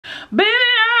Baby,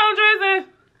 I'm dressing.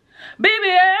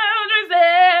 Baby, I'm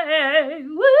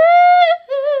dressing. Woo,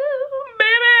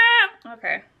 baby.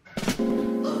 Okay.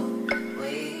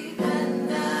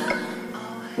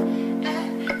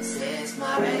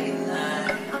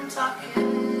 I'm talking.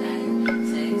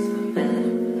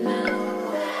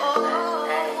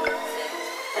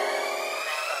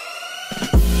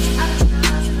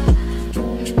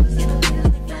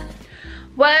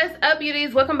 What's up,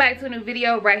 beauties? Welcome back to a new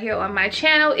video right here on my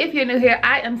channel. If you're new here,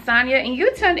 I am Sonia and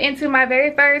you tuned into my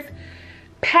very first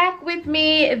pack with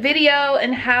me video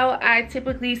and how I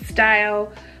typically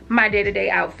style my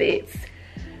day-to-day outfits.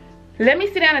 Let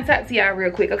me sit down and talk to y'all real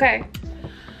quick, okay?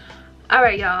 All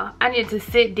right, y'all, I need to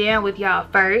sit down with y'all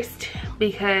first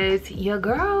because your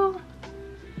girl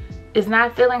is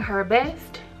not feeling her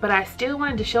best, but I still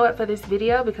wanted to show up for this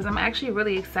video because I'm actually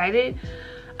really excited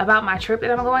about my trip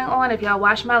that I'm going on. If y'all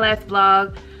watched my last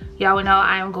vlog, y'all will know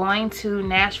I am going to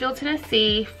Nashville,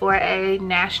 Tennessee for a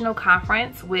national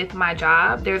conference with my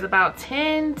job. There's about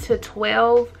 10 to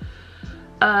 12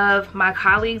 of my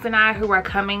colleagues and I who are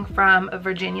coming from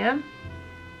Virginia.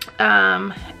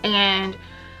 And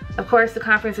of course the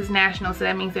conference is national, so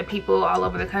that means that people all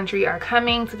over the country are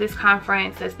coming to this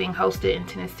conference that's being hosted in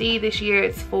Tennessee this year.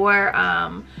 It's for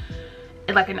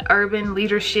like an urban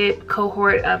leadership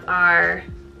cohort of our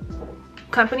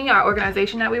company, our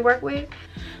organization that we work with.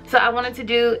 So I wanted to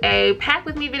do a pack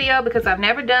with me video because I've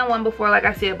never done one before, like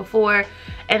I said before,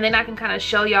 and then I can kind of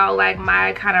show y'all like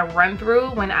my kind of run through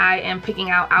when I am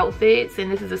picking out outfits.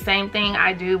 And this is the same thing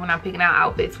I do when I'm picking out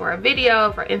outfits for a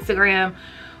video, for Instagram,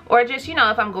 or just, you know,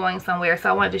 if I'm going somewhere. So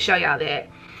I wanted to show y'all that.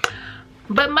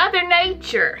 But Mother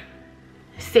Nature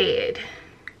said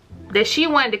that she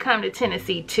wanted to come to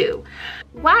Tennessee too.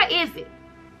 Why is it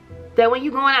that when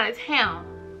you're going out of town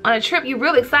on a trip you're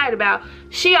really excited about,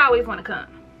 she always want to come?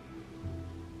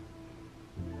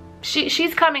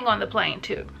 She's coming on the plane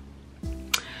too.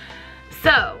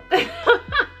 So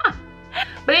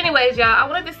but anyways, y'all, I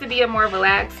wanted this to be a more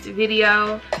relaxed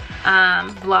video,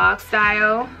 vlog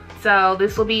style. So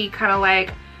this will be kind of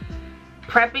like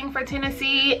prepping for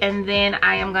Tennessee, and then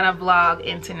I am gonna vlog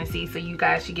in Tennessee, so you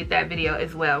guys should get that video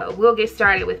as well. We'll get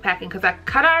started with packing because I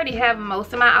kind of already have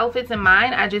most of my outfits in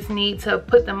mind. I just need to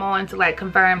put them on to like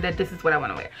confirm that this is what I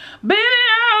want to wear. Baby,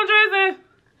 I'm dressing.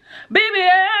 Baby,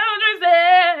 I'm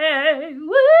dressing.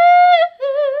 Woo,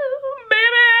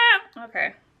 baby.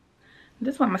 Okay,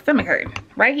 this one my stomach hurting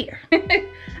right here. All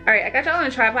right, I got y'all on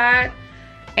a tripod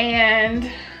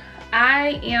and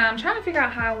I am trying to figure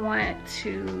out how I want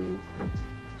to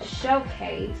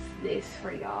showcase this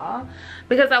for y'all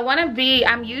because I want to be,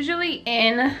 I'm usually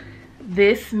in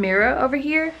this mirror over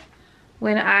here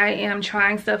when I am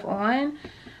trying stuff on.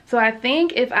 So I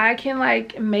think if I can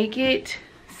like make it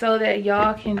so that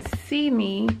y'all can see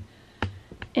me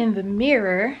in the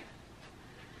mirror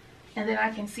and then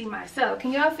I can see myself.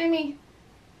 Can y'all see me?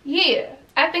 Yeah,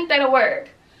 I think that'll work.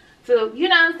 So you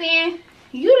know what I'm saying?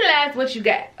 Utilize what you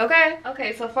got, okay?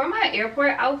 Okay, so for my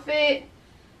airport outfit,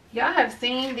 y'all have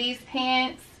seen these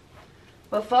pants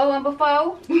before and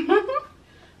before.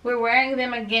 We're wearing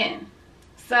them again.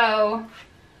 So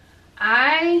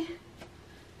I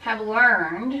have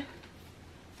learned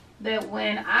that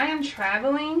when I am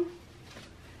traveling,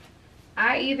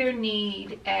 I either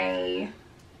need a,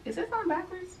 is this on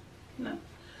backwards? No.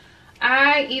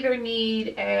 I either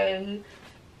need a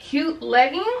cute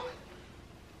legging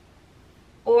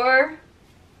or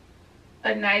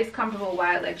a nice comfortable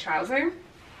wide leg trouser.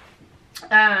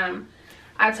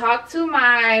 I talked to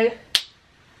my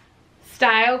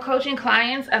style coaching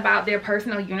clients about their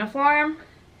personal uniform,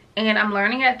 and I'm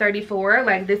learning at 34,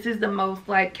 like this is the most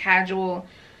like casual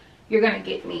you're gonna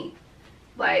get me.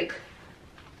 Like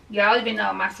y'all even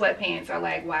know my sweatpants are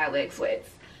like wide leg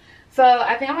sweats. So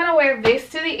I think I'm gonna wear this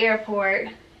to the airport,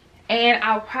 and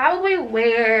I'll probably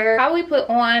put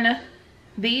on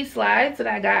these slides that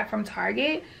I got from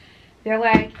Target. They're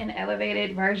like an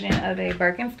elevated version of a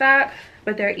Birkenstock,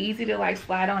 but they're easy to like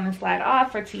slide on and slide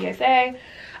off for TSA.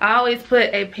 I always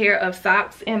put a pair of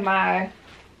socks in my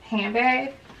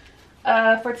handbag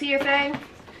for TSA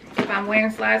if I'm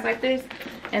wearing slides like this,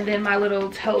 and then my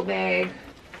little tote bag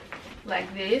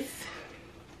like this.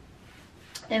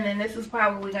 And then this is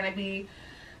probably gonna be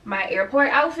my airport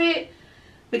outfit.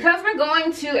 Because we're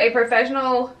going to a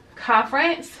professional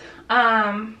conference,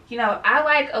 you know, I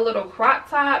like a little crop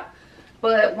top,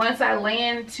 but once I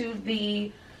land to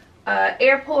the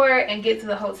airport and get to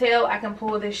the hotel, I can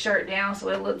pull this shirt down so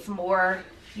it looks more,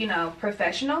 you know,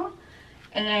 professional.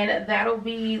 And that'll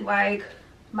be like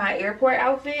my airport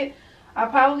outfit. I'll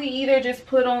probably either just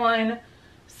put on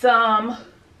some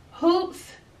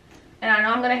hoops And I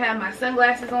know I'm gonna have my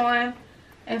sunglasses on,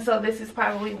 and so this is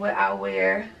probably what I'll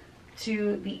wear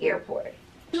to the airport.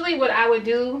 Usually what I would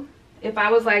do if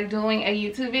I was like doing a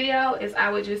YouTube video is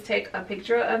I would just take a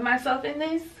picture of myself in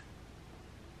this.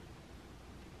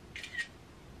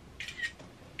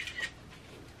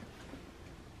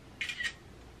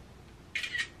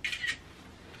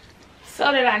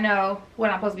 So that I know what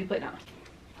I'm supposed to be putting on.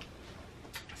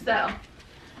 So,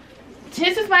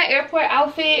 this is my airport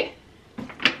outfit.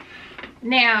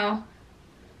 Now,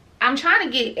 I'm trying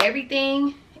to get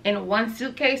everything in one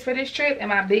suitcase for this trip, in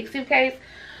my big suitcase.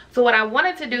 So what I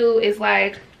wanted to do is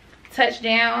like touch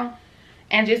down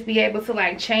and just be able to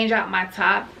like change out my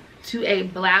top to a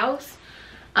blouse,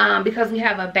 because we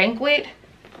have a banquet.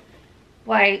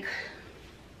 Like,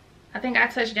 I think I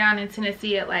touched down in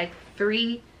Tennessee at like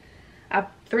 3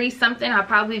 something. I'll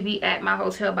probably be at my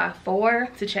hotel by 4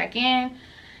 to check in,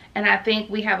 and I think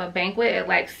we have a banquet at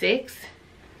like 6.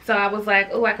 So I was like,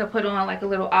 oh, I could put on like a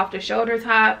little off the shoulder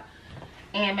top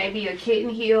and maybe a kitten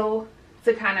heel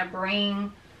to kind of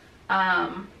bring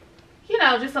you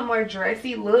know, just a more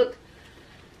dressy look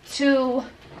to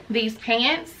these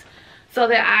pants, so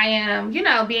that I am, you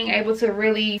know, being able to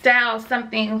really style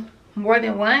something more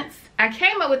than once. I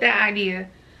came up with that idea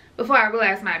before I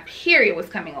realized my period was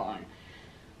coming on.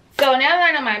 So now that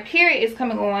I know my period is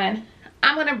coming on,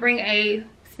 I'm gonna bring a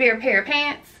spare pair of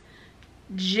pants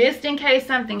just in case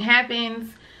something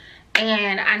happens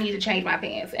and I need to change my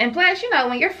pants. And plus, you know,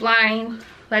 when you're flying,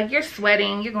 like, you're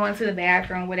sweating, you're going to the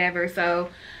bathroom, whatever. So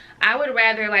I would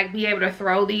rather like be able to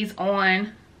throw these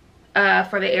on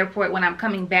for the airport when I'm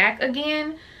coming back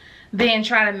again than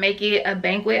try to make it a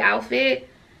banquet outfit.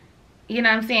 You know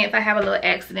what I'm saying? If I have a little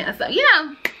accident or something, you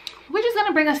know, we're just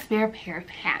gonna bring a spare pair of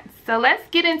pants. So let's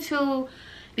get into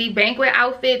the banquet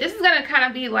outfit. This is gonna kind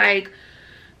of be like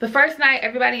the first night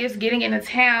everybody is getting into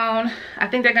town. I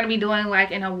think they're gonna be doing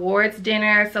like an awards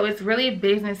dinner, so it's really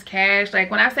business cash.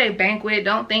 Like, when I say banquet,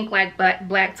 don't think like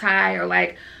black tie or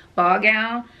like ball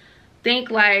gown. Think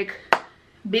like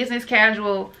business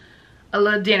casual, a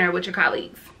little dinner with your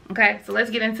colleagues. Okay, so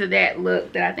let's get into that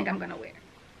look that I think I'm gonna wear.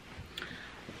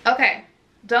 Okay,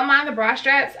 don't mind the bra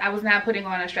straps. I was not putting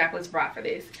on a strapless bra for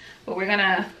this, but we're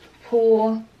gonna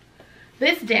pull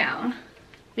this down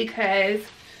because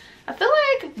I feel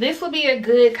like this will be a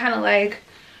good kind of like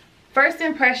first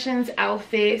impressions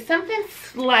outfit, something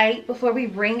slight before we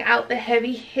bring out the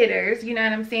heavy hitters, you know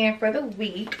what I'm saying, for the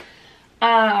week.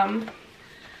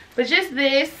 But just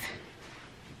this,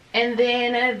 and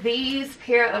then these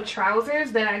pair of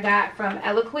trousers that I got from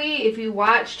Eloquii. If you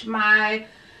watched my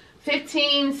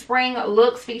 15 spring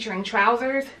looks featuring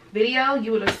trousers video,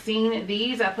 you would have seen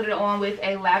these. I put it on with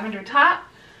a lavender top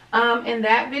in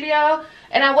that video,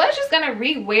 and I was just gonna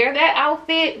rewear that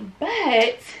outfit,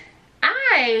 but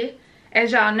I,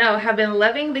 as y'all know, have been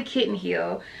loving the kitten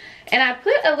heel, and I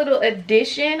put a little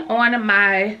addition on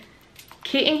my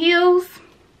kitten heels.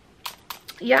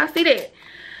 Y'all see that?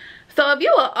 So if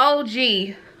you are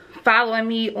OG following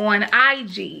me on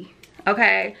IG,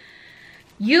 okay,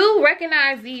 you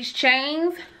recognize these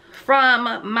chains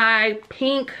from my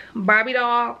pink Barbie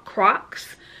doll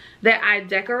Crocs that I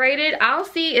decorated. I'll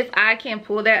see if I can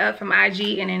pull that up from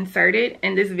IG and insert it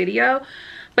in this video.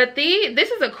 But this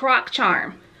is a Croc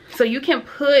charm. So you can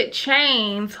put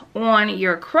chains on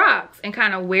your Crocs and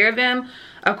kind of wear them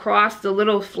across the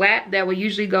little flap that will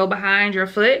usually go behind your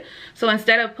foot. So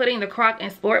instead of putting the Croc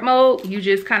in sport mode, you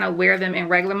just kind of wear them in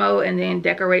regular mode and then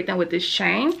decorate them with this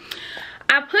chain.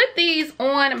 I put these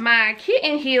on my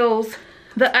kitten heels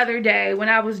the other day when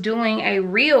I was doing a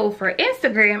reel for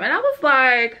Instagram, and I was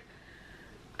like,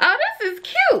 oh, this is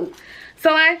cute.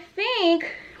 So I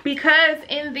think because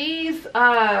in these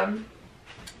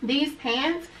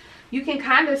pants, you can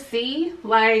kind of see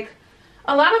like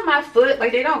a lot of my foot,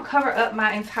 like they don't cover up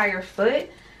my entire foot,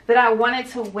 that I wanted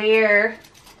to wear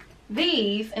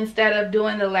these instead of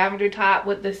doing the lavender top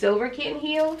with the silver kitten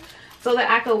heel, so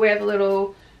that I could wear the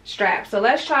little strap. So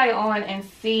let's try it on and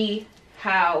see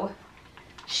how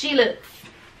she looks.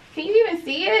 Can you even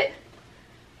see it?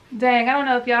 Dang, I don't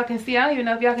know if y'all can see. I don't even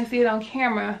know if y'all can see it on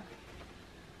camera.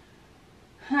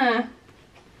 Huh.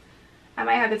 I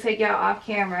might have to take y'all off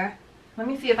camera. Let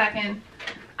me see if I can.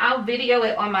 I'll video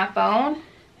it on my phone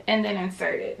and then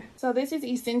insert it. So this is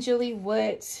essentially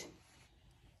what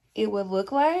it would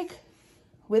look like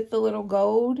with the little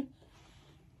gold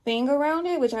thing around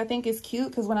it, which I think is cute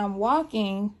because when I'm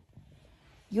walking,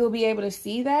 you'll be able to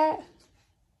see that.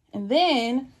 And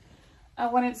then I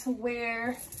wanted to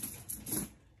wear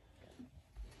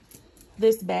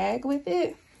this bag with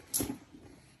it.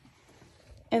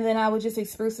 And then I would just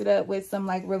spruce it up with some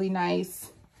like really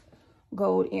nice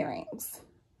gold earrings.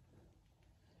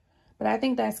 But I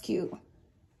think that's cute.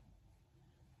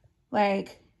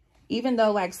 Like, even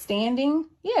though like standing,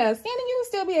 yeah, standing you will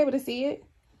still be able to see it.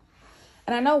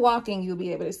 And I know walking you'll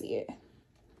be able to see it.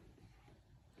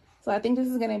 So I think this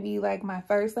is gonna be like my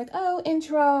first like, oh,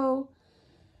 intro.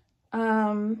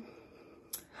 Hi,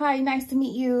 nice to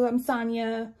meet you. I'm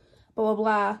Sonja, blah, blah,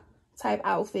 blah type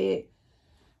outfit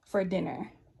for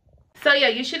dinner. So yeah,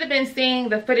 you should have been seeing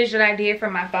the footage that I did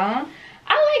from my phone.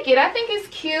 I like it. I think it's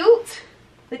cute.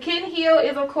 The kitten heel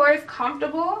is of course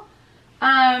comfortable.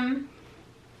 You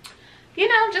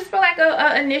know, just for like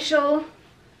a initial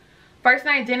first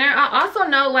night dinner. I also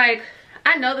know, like,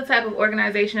 I know the type of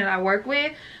organization that I work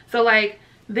with, so like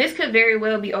this could very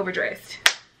well be overdressed.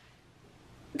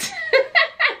 But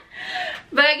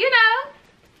you know,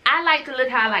 I like to look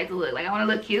how I like to look. Like, I want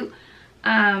to look cute.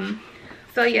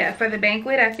 So yeah, for the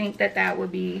banquet I think that that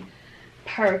would be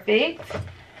perfect.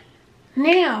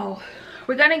 Now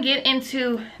we're gonna get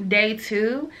into day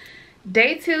 2.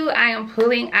 Day 2, I am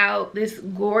pulling out this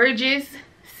gorgeous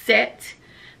set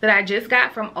that I just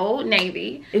got from Old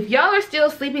Navy. If y'all are still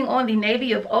sleeping on the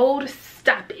Navy of old,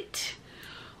 stop it.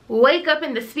 Wake up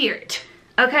in the spirit,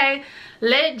 okay?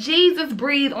 Let Jesus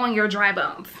breathe on your dry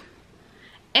bones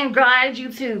and guide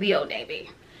you to the Old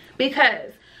Navy,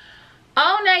 because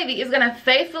Old Navy is gonna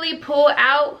faithfully pull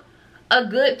out a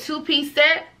good 2-piece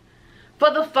set for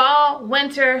the fall,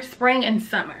 winter, spring, and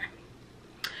summer.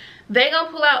 They're gonna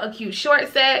pull out a cute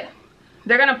short set.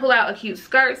 They're gonna pull out a cute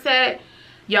skirt set.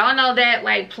 Y'all know that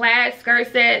like plaid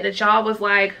skirt set that y'all was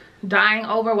like dying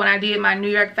over when I did my New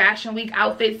York Fashion Week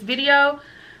outfits video?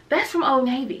 That's from Old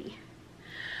Navy.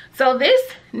 So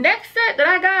this next set that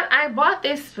I got, I bought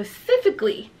this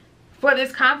specifically for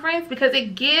this conference because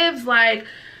it gives like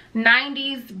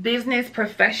 90s business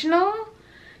professional,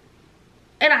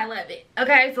 and I love it.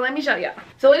 Okay, so let me show y'all.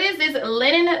 So it is this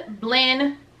linen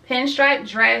blend pinstripe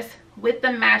dress with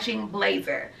the matching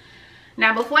blazer.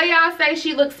 Now before y'all say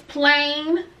she looks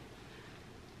plain,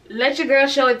 let your girl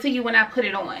show it to you when I put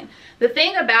it on. The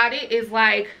thing about it is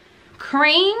like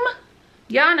cream.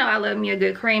 Y'all know I love me a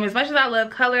good cream. As much as I love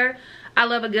color, I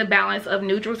love a good balance of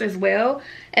neutrals as well.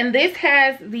 And this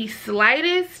has the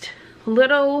slightest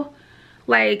little,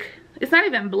 like, it's not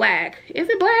even black. Is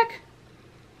it black?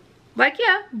 Like,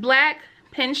 yeah, black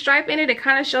pinstripe in it. It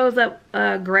kind of shows up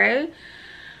gray.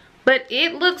 But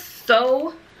it looks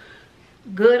so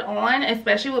good on,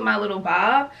 especially with my little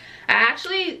bob. I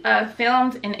actually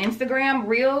filmed an Instagram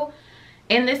reel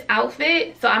in this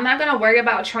outfit, so I'm not gonna worry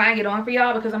about trying it on for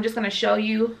y'all because I'm just gonna show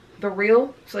you the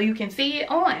reel so you can see it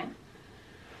on.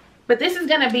 But this is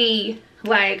gonna be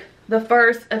like the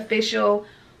first official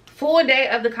full day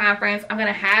of the conference. I'm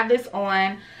gonna have this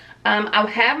on. I'll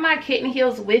have my kitten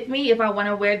heels with me if I want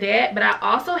to wear that, but I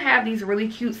also have these really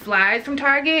cute slides from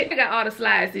Target. I got all the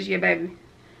slides this year, baby.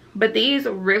 But these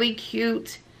really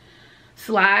cute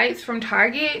slides from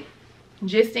Target,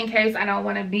 just in case I don't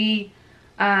want to be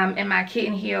in my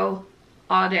kitten heel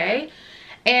all day.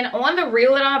 And on the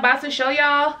reel that I'm about to show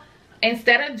y'all,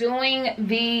 instead of doing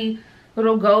the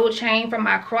little gold chain from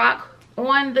my croc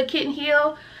on the kitten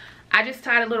heel, I just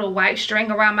tied a little white string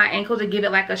around my ankle to give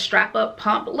it like a strap up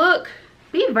pump look.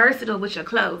 Be versatile with your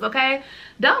clothes, okay?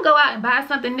 Don't go out and buy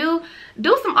something new.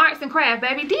 Do some arts and crafts,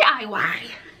 baby.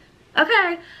 DIY,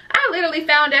 okay? I literally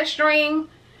found that string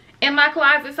in my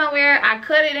closet somewhere. I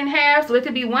cut it in half so it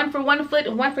could be one for one foot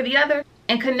and one for the other,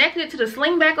 and connected it to the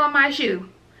sling back on my shoe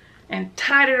and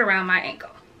tied it around my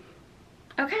ankle,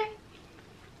 okay?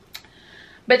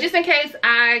 But just in case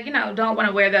I, you know, don't want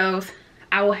to wear those,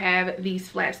 I will have these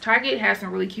flats. Target has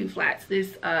some really cute flats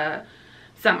this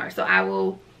summer, so I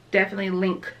will definitely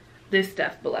link this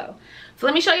stuff below. So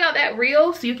let me show y'all that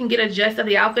reel so you can get a gist of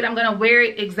the outfit. I'm gonna wear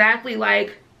it exactly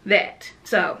like that,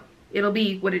 so it'll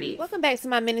be what it is. Welcome back to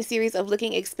my mini series of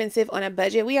looking expensive on a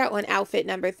budget. We are on outfit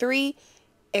number 3.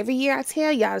 Every year I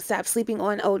tell y'all to stop sleeping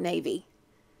on Old Navy.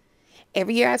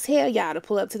 Every year I tell y'all to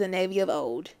pull up to the Navy of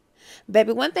old.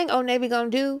 Baby, one thing Old Navy gonna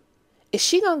do is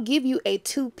she gonna give you a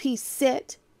 2-piece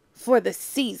set for the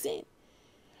season.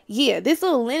 Yeah, this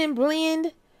little linen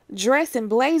blend dress and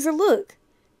blazer look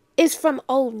is from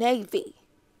Old Navy,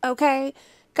 okay?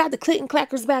 Got the clit and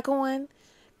clackers back on,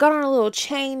 got on a little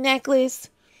chain necklace,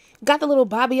 got the little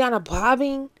Bobbiana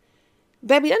bobbing.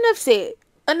 Baby, enough said,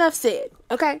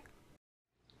 okay?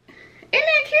 Isn't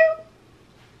that cute?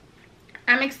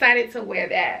 I'm excited to wear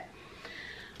that.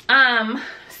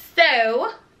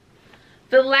 So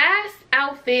the last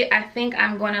outfit I think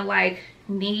I'm gonna like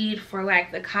need for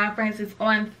like the conference is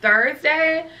on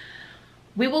Thursday.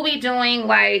 We will be doing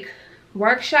like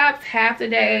workshops, half the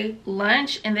day,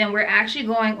 lunch, and then we're actually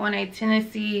going on a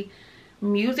Tennessee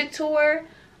music tour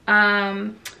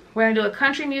We're gonna do a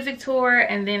country music tour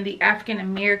and then the African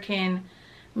American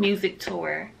music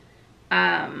tour.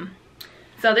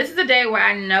 So this is a day where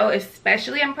I know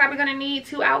especially I'm probably gonna need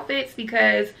 2 outfits,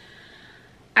 because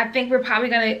I think we're probably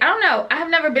gonna, I don't know, I have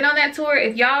never been on that tour.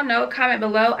 If y'all know, comment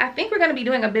below. I think we're gonna be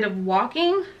doing a bit of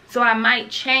walking, so I might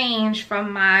change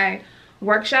from my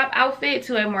workshop outfit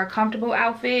to a more comfortable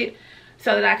outfit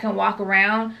so that I can walk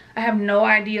around. I have no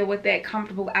idea what that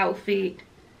comfortable outfit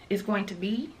is going to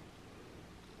be.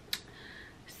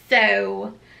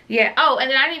 So yeah. Oh,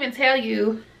 and then I didn't even tell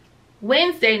you,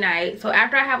 Wednesday night, so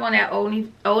after I have on that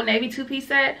old navy 2-piece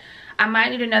set, I might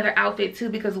need another outfit too,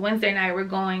 because Wednesday night we're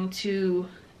going to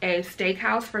a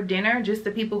steakhouse for dinner, just the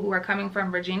people who are coming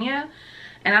from Virginia,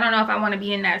 and I don't know if I want to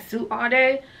be in that suit all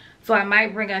day, so I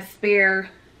might bring a spare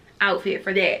outfit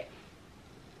for that.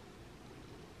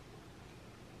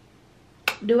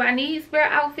 Do I need spare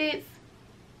outfits?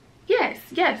 Yes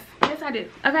I do.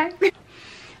 Okay.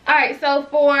 All right, so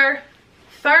for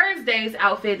Thursday's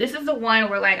outfit, this is the one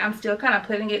where like I'm still kind of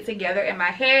putting it together in my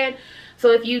head.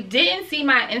 So if you didn't see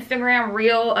my Instagram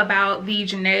reel about the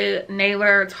Janae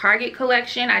Naylor Target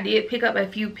collection, I did pick up a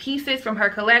few pieces from her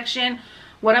collection,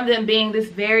 one of them being this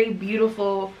very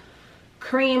beautiful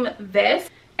cream vest.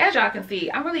 As y'all can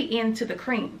see, I'm really into the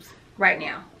creams right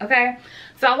now. Okay,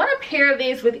 so I want to pair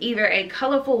this with either a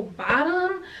colorful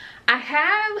bottom. I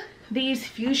have these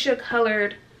fuchsia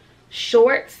colored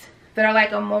shorts that are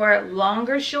like a more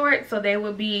longer short, so they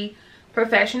would be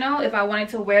professional if I wanted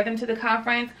to wear them to the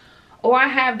conference. Or I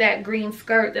have that green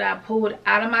skirt that I pulled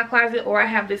out of my closet, or I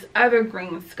have this other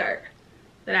green skirt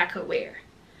that I could wear.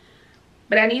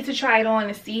 But I need to try it on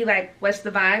to see like what's the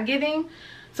vibe giving.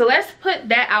 So let's put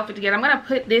that outfit together. I'm gonna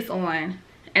put this on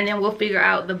and then we'll figure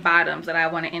out the bottoms that I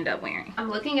want to end up wearing.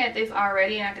 I'm looking at this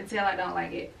already and I can tell I don't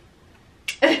like it.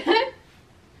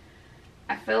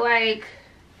 I feel like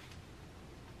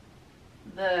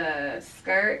the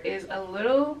skirt is a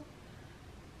little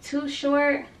too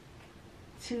short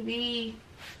to be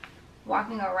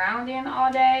walking around in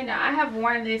all day. Now I have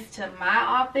worn this to my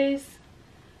office.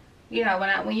 You know,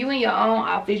 when you in your own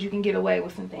office, you can get away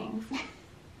with some things.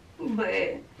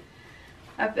 But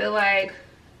I feel like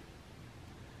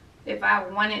if I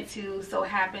wanted to so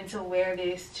happen to wear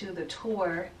this to the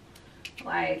tour,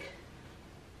 like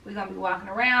we're gonna be walking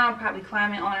around, probably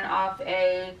climbing on and off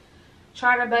a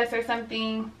charter bus or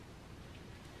something,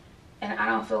 and I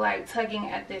don't feel like tugging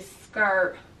at this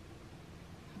skirt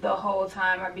the whole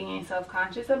time or being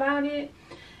self-conscious about it.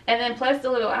 And then plus the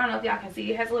little, I don't know if y'all can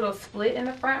see, it has a little split in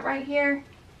the front right here,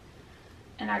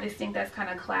 and I just think that's kind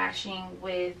of clashing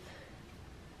with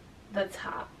the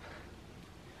top.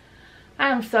 I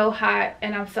am so hot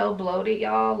and I'm so bloated,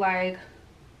 y'all. Like,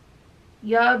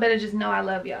 y'all better just know I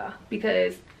love y'all,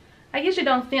 because I usually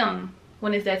don't film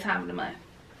when it's that time of the month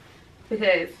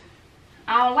because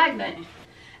I don't like nothing.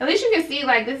 At least you can see,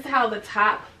 like, this is how the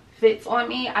top fits on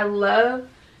me. I love,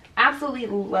 absolutely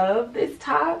love this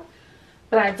top,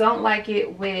 but I don't like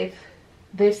it with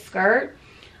this skirt.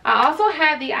 I also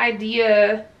had the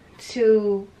idea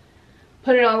to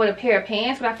put it on with a pair of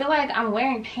pants, but I feel like I'm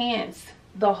wearing pants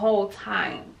the whole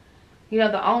time. You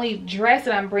know, the only dress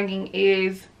that I'm bringing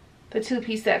is the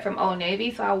 2-piece set from Old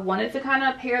Navy, so I wanted to kind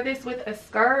of pair this with a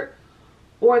skirt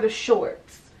or the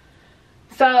shorts.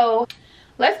 So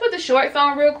let's put the shorts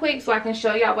on real quick so I can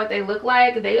show y'all what they look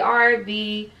like. They are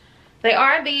these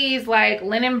like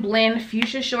linen blend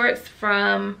fuchsia shorts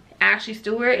from Ashley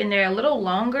Stewart, and they're a little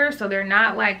longer, so they're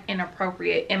not like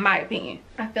inappropriate in my opinion.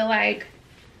 I feel like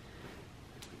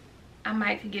I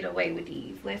might could get away with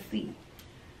these. Let's see.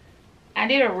 I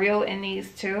did a reel in these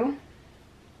too,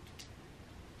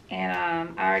 and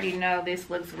I already know this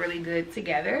looks really good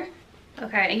together.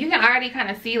 Okay, and you can already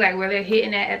kind of see like where they're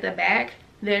hitting at the back.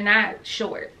 They're not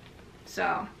short,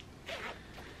 so,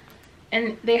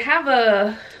 and they have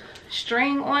a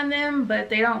string on them, but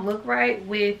they don't look right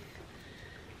with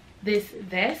this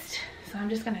vest, so I'm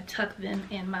just gonna tuck them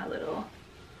in my little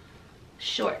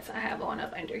shorts I have on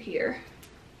up under here.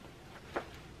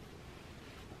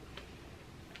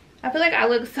 I feel like I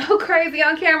look so crazy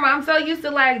on camera. I'm so used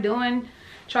to like doing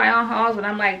try on hauls when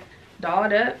I'm like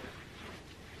dolled up,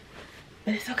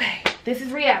 but it's okay. This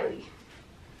is reality.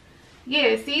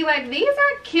 Yeah, see, like these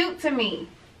are cute to me,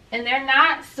 and they're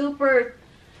not super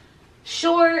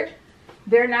short,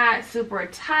 they're not super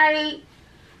tight,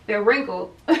 they're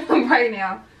wrinkled right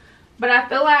now, but I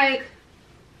feel like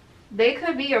they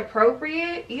could be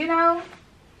appropriate, you know.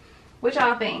 What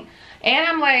y'all think? And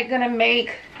I'm like gonna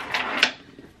make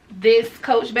this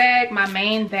Coach bag my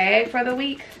main bag for the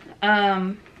week,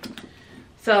 so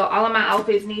all of my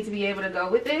outfits need to be able to go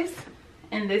with this,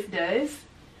 and this does.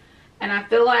 And I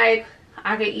feel like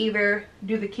I could either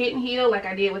do the kitten heel like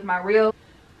I did with my reel,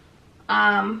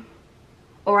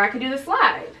 or I could do the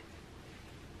slide.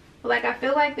 But like, I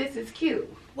feel like this is cute.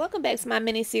 Welcome back to my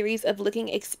mini series of looking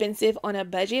expensive on a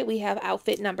budget. We have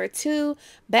outfit number 2,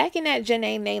 back in that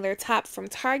Janae Naylor top from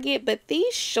Target, but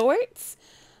these shorts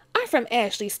are from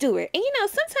Ashley Stewart. And you know,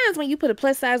 sometimes when you put a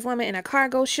plus size woman in a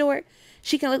cargo short,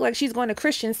 she can look like she's going to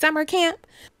Christian summer camp.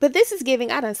 But this is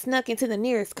giving I done snuck into the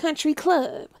nearest country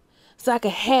club so I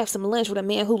could have some lunch with a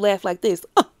man who laughed like this,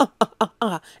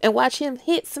 and watch him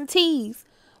hit some teas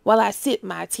while I sip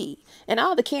my tea. And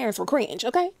all the Karens were cringe,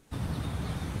 okay?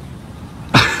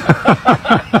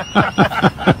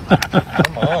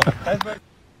 Come on.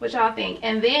 What y'all think?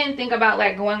 And then think about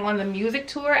like going on the music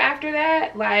tour after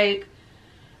that. Like,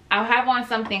 I'll have on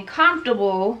something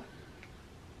comfortable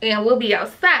and we'll be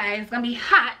outside. It's gonna be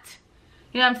hot.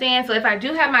 You know what I'm saying? So if I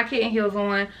do have my kitten heels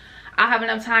on, I'll have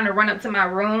enough time to run up to my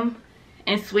room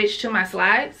and switch to my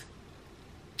slides.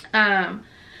 I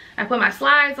put my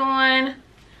slides on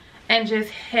and just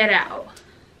head out.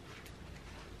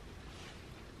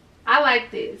 I like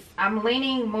this. I'm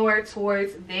leaning more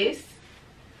towards this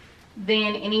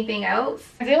than anything else.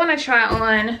 I did want to try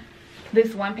on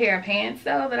this one pair of pants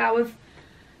though that I was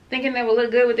thinking they would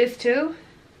look good with this too.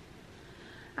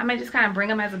 I may just kind of bring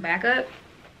them as a backup,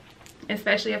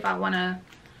 especially if I want to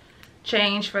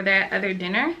change for that other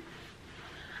dinner.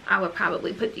 I would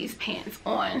probably put these pants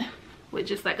on with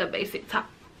just like a basic top.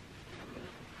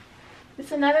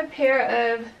 It's another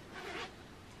pair of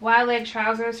wide leg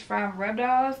trousers from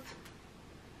Rebdolls,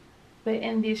 but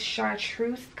in this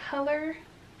chartreuse color.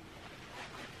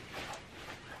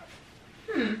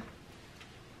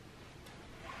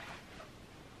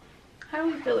 How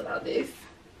do we feel about this?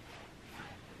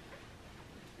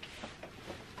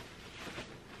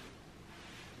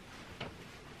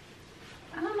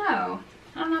 I don't know.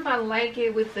 I don't know if I like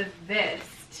it with the vest.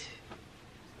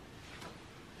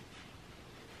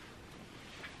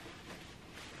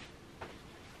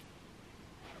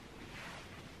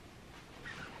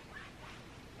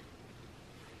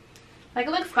 Like,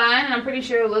 it looks fine, and I'm pretty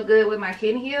sure it'll look good with my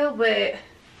kitten heel, but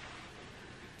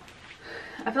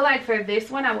I feel like for this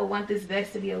one, I would want this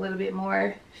vest to be a little bit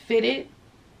more fitted.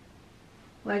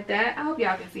 Like that. I hope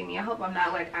y'all can see me. I hope I'm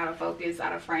not like out of focus,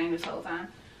 out of frame this whole time.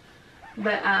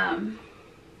 But,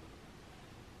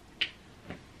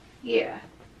 yeah.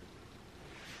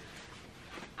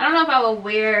 I don't know if I will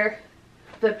wear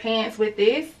the pants with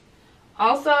this.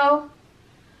 Also,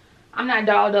 I'm not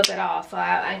dolled up at all, so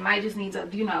I might just need to,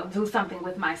 you know, do something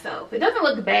with myself. It doesn't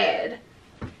look bad,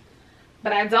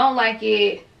 but I don't like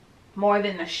it more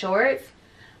than the shorts.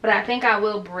 But I think I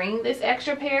will bring this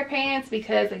extra pair of pants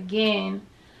because, again,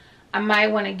 I might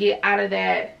want to get out of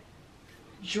that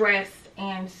dress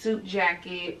and suit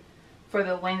jacket for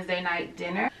the Wednesday night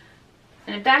dinner.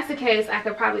 And if that's the case, I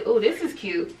could probably, oh, this is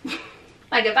cute.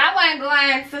 Like, if I wasn't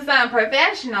going to something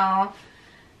professional,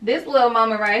 this little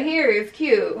moment right here is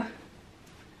cute.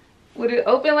 Would it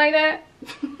open like that?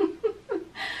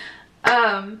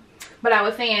 But I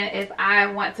was saying, if I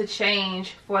want to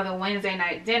change for the Wednesday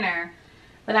night dinner,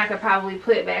 then I could probably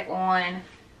put back on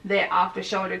that off the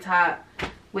shoulder top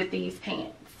with these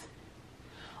pants.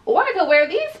 Or I could wear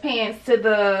these pants to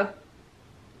the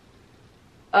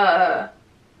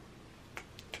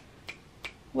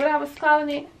what I was calling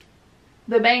it,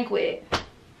 the banquet.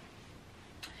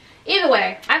 Either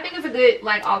way, I think it's a good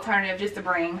like alternative just to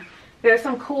bring. There's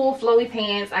some cool flowy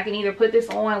pants. I can either put this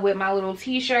on with my little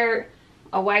t-shirt,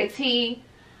 a white tee,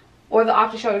 or the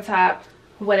off the shoulder top,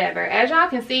 whatever. As y'all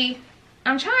can see,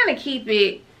 I'm trying to keep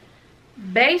it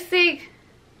basic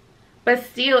but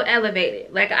still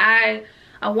elevated. Like, I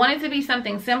want it to be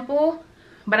something simple,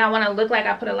 but I want to look like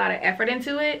I put a lot of effort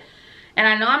into it. And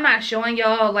I know I'm not showing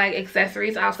y'all like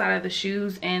accessories outside of the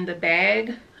shoes and the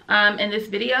bag in this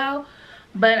video,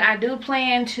 but I do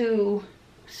plan to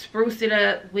spruce it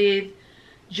up with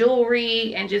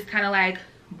jewelry and just kind of like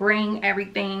bring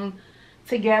everything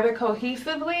together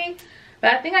cohesively.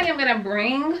 But I think I am going to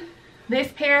bring this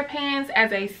pair of pants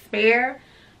as a spare,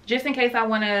 just in case I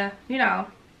want to, you know,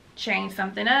 change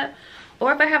something up,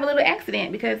 or if I have a little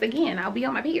accident, because again, I'll be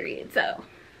on my period. So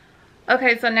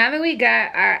okay, so now that we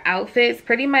got our outfits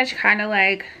pretty much kind of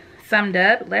like summed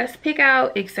up, let's pick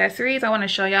out accessories. I want to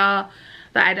show y'all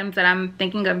the items that I'm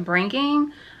thinking of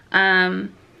bringing.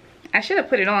 I should have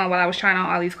put it on while I was trying on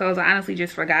all these clothes. I honestly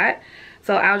just forgot.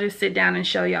 So I'll just sit down and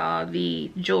show y'all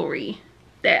the jewelry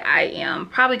that I am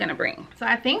probably going to bring. So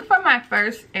I think for my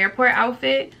first airport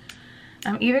outfit,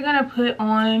 I'm either going to put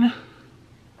on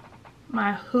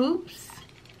my hoops.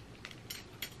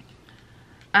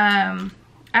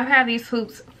 I've had these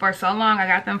hoops for so long. I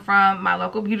got them from my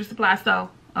local beauty supply store,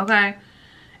 okay?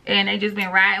 And they just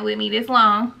been riding with me this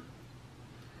long.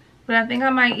 But I think I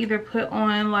might either put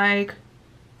on like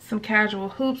some casual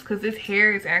hoops because this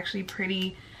hair is actually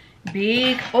pretty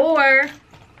big, or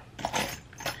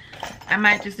I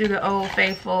might just do the old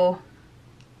faithful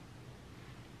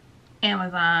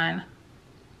Amazon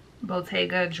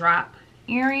Bottega drop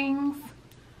earrings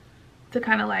to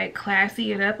kind of like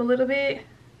classy it up a little bit.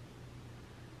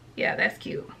 Yeah, that's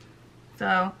cute.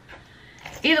 So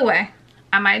either way,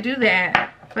 I might do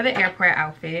that for the airport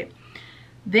outfit.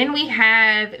 Then we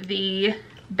have the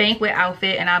banquet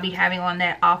outfit, and I'll be having on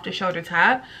that off the shoulder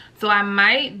top. So I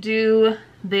might do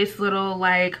this little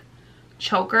like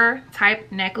choker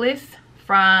type necklace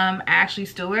from Ashley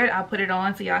Stewart. I'll put it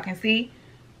on so y'all can see.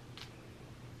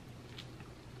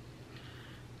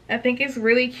 I think it's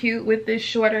really cute with this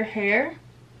shorter hair.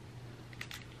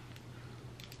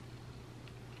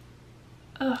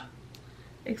 Ugh.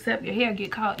 Except your hair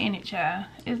get caught in it, child.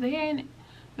 Is the hair in it?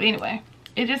 But anyway,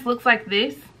 it just looks like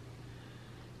this.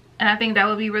 And I think that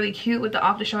would be really cute with the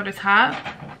off the shoulder top.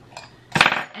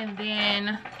 And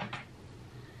then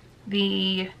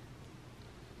the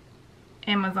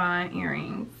Amazon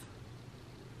earrings.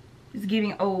 It's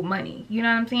giving old money. You know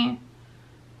what I'm saying?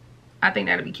 I think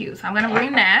that'll be cute. So I'm going to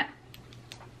bring that.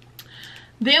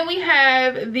 Then we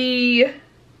have the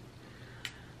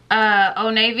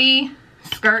Old Navy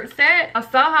skirt set. I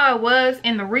saw how it was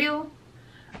in the reel.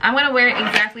 I'm going to wear it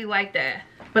exactly like that.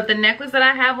 But the necklace that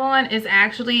I have on is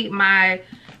actually my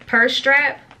purse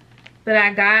strap that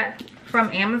I got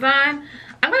from Amazon.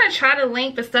 I'm going to try to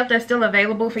link the stuff that's still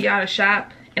available for y'all to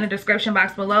shop in the description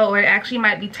box below, or it actually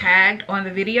might be tagged on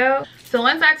the video. So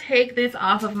once I take this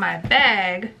off of my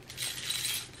bag,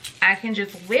 I can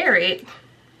just wear it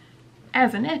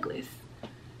as a necklace.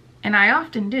 And I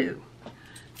often do.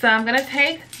 So I'm going to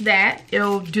take that.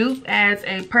 It'll dupe as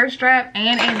a purse strap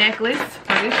and a necklace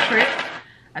for this trip.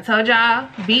 I told y'all,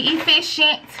 be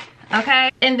efficient,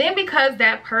 okay? And then because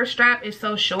that purse strap is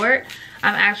so short,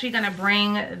 I'm actually going to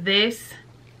bring this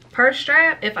purse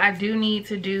strap if I do need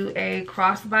to do a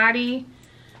crossbody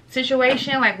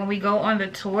situation, like when we go on the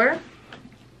tour.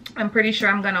 I'm pretty sure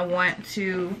I'm going to want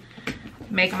to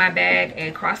make my bag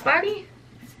a crossbody.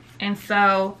 And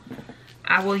so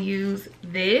I will use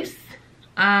this.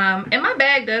 And my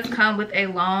bag does come with a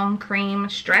long cream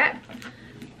strap,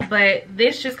 but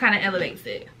this just kind of elevates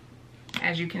it,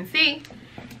 as you can see.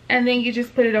 And then you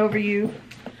just put it over you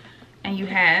and you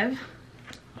have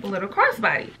a little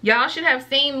crossbody. Y'all should have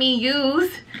seen me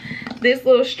use this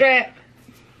little strap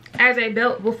as a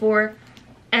belt before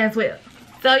as well.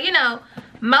 So, you know,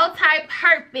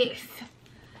 multi-purpose.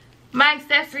 My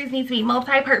accessories need to be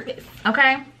multi-purpose,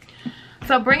 okay?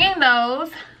 So bringing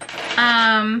those.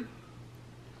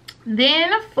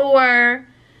 Then for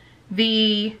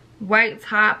the white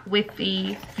top with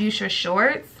the fuchsia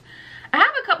shorts, I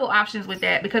have a couple options with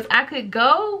that, because I could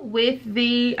go with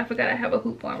the, I forgot I have a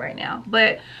hoop on right now,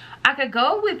 but I could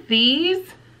go with these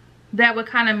that would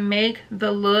kind of make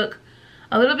the look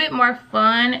a little bit more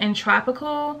fun and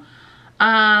tropical.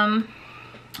 I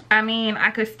mean,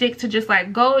 I could stick to just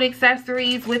like gold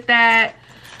accessories with that.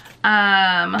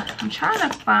 I'm trying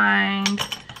to find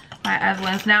my other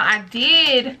ones. Now I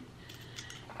did,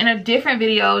 in a different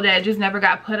video that just never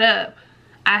got put up,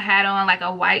 I had on like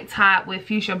a white top with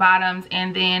fuchsia bottoms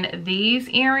and then these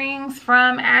earrings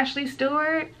from Ashley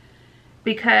Stewart,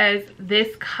 because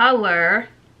this color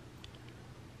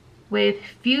with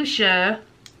fuchsia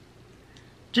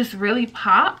just really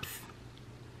pops,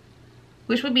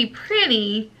 which would be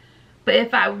pretty. But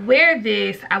if I wear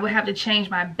this, I would have to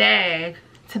change my bag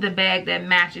to the bag that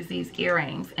matches these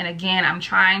earrings. And again, I'm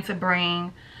trying to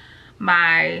bring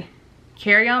my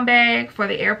carry-on bag for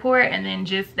the airport and then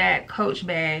just that Coach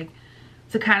bag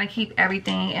to kind of keep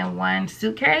everything in one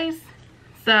suitcase.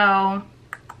 So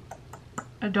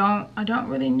I don't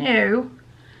really know.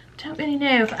 Don't really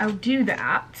know if I'll do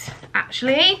that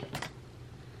actually.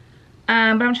 But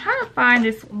I'm trying to find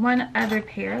this one other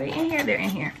pair. Are they in here? They're in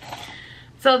here.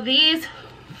 So these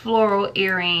floral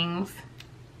earrings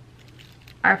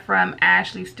are from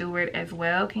Ashley Stewart as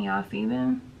well. Can y'all see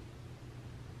them?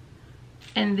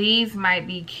 And these might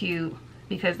be cute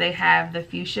because they have the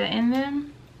fuchsia in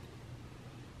them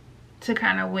to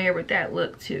kind of wear with that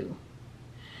look too.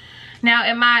 Now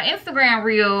in my Instagram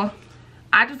reel,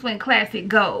 I just went classic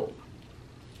gold.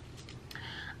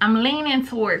 I'm leaning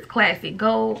towards classic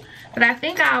gold, but I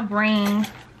think I'll bring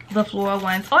the floral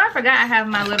ones. Oh, I forgot I have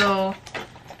my little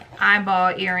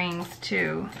eyeball earrings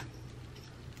too.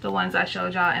 The ones I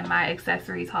showed y'all in my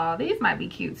accessories haul. These might be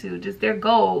cute too. Just they're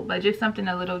gold, but just something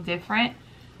a little different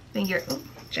than your,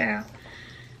 child,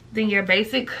 than your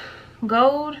basic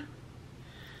gold.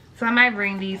 So I might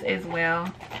bring these as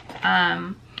well.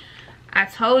 I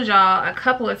told y'all a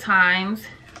couple of times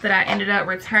that I ended up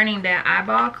returning that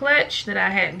eyeball clutch that I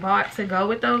had bought to go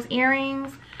with those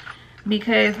earrings,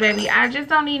 because baby, I just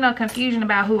don't need no confusion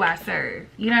about who I serve.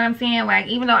 You know what I'm saying? Like,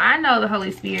 even though I know the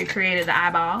Holy Spirit created the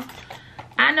eyeball,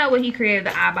 I know what he created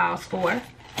the eyeballs for,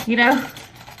 you know.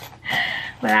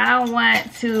 But I don't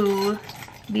want to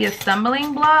be a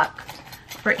stumbling block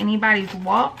for anybody's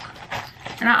walk.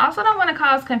 And I also don't want to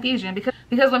cause confusion,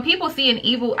 because when people see an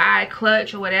evil eye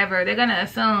clutch or whatever, they're gonna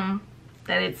assume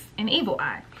that it's an evil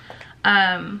eye.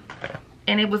 And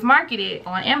it was marketed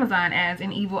on Amazon as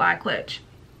an evil eye clutch.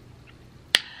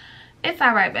 It's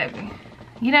all right, baby.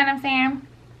 You know what I'm saying?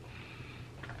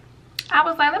 I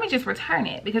was like, let me just return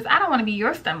it, because I don't want to be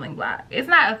your stumbling block. It's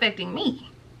not affecting me,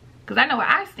 because I know where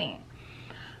I stand.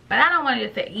 But I don't want it to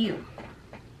affect you,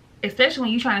 especially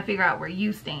when you're trying to figure out where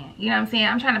you stand. You know what I'm saying?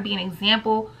 I'm trying to be an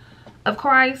example of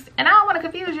Christ, and I don't want to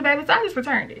confuse you, baby, so I just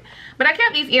returned it. But I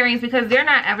kept these earrings because they're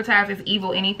not advertised as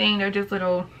evil anything. They're just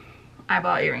little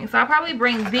eyeball earrings. So I'll probably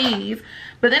bring these.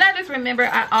 But then I just remember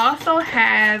I also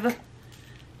have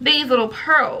these little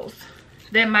pearls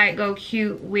that might go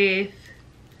cute with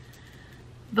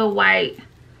the white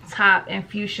top and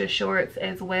fuchsia shorts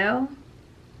as well.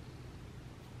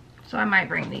 So I might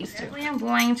bring these too. I'm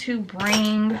going to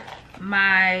bring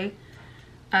my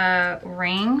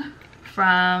ring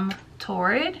from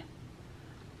Torrid.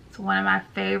 It's one of my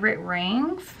favorite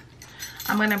rings.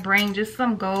 I'm gonna bring just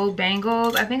some gold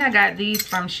bangles. I think I got these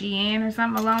from Shein or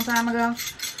something a long time ago.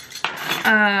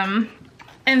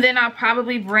 And then I'll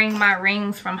probably bring my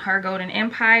rings from Her Golden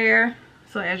Empire.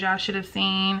 So as y'all should have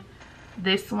seen,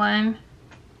 this one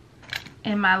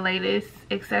in my latest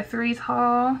accessories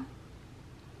haul.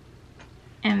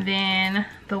 And then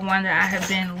the one that I have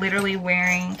been literally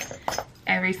wearing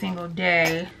every single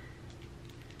day,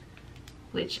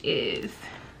 which is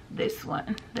this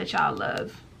one that y'all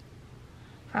love.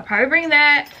 So I'll probably bring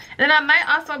that. And then I might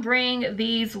also bring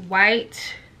these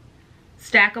white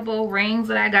stackable rings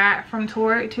that I got from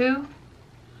Torrid too.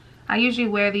 I usually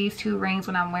wear these two rings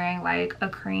when I'm wearing like a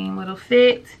cream little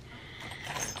fit.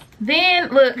 Then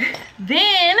look,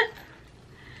 then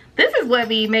this is what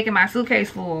be making my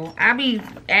suitcase full. I be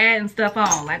adding stuff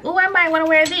on, like, oh, I might want to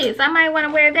wear this, I might want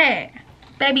to wear that.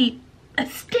 Baby,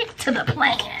 stick to the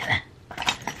plan,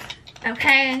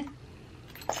 okay?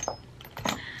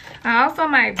 I also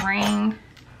might bring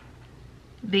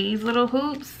these little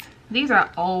hoops. These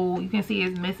are old. You can see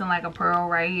it's missing like a pearl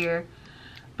right here,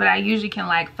 but I usually can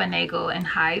like finagle and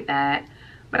hide that.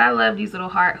 But I love these little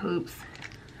heart hoops.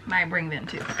 Might bring them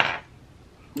too.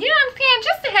 You know what I'm saying?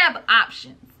 Just to have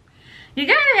options. You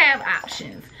gotta have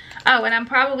options. Oh, and I'm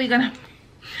probably gonna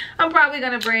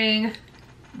bring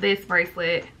this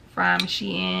bracelet from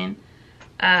Shein,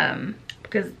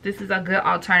 because this is a good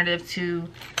alternative to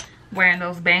wearing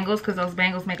those bangles, because those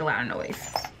bangles make a lot of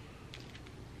noise.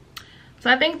 So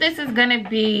I think this is gonna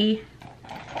be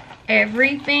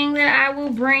everything that I will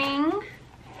bring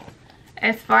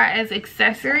as far as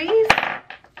accessories.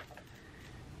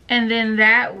 And then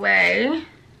that way,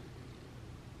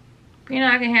 you know,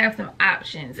 I can have some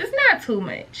options. It's not too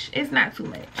much. It's not too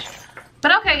much.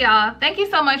 But okay, y'all, thank you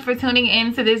so much for tuning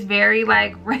in to this very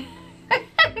like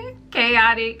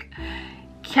chaotic,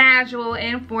 casual,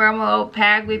 informal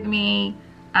pack with me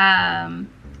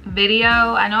video.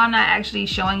 I know I'm not actually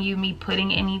showing you me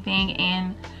putting anything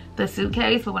in the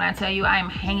suitcase, but when I tell you I am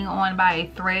hanging on by a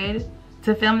thread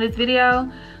to film this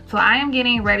video. So I am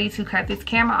getting ready to cut this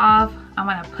camera off. I'm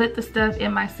gonna put the stuff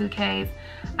in my suitcase.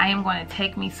 I am going to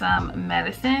take me some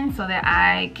medicine so that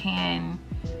I can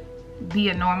be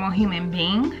a normal human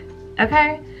being,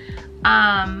 okay?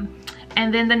 And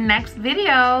then the next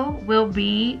video will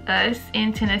be us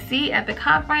in Tennessee at the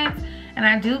conference, and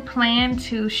I do plan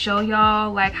to show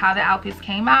y'all like how the outfits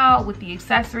came out with the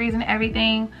accessories and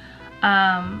everything.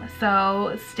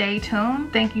 So stay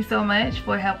tuned. Thank you so much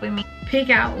for helping me pick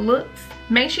out looks.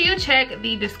 Make sure you check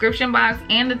the description box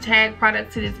and the tag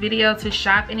product to this video to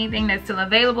shop anything that's still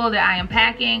available that I am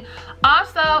packing.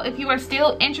 Also, if you are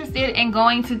still interested in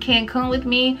going to Cancun with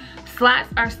me, slots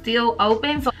are still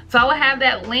open. So I will have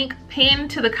that link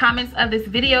pinned to the comments of this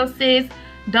video, sis.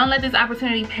 Don't let this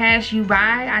opportunity pass you by.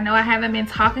 I know I haven't been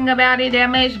talking about it that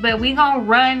much, but we gonna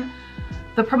run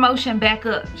the promotion back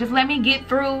up. Just let me get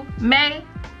through May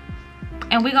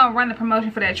and we gonna run the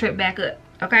promotion for that trip back up,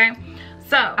 okay?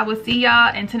 So I will see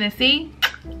y'all in Tennessee.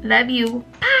 Love you.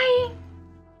 Bye.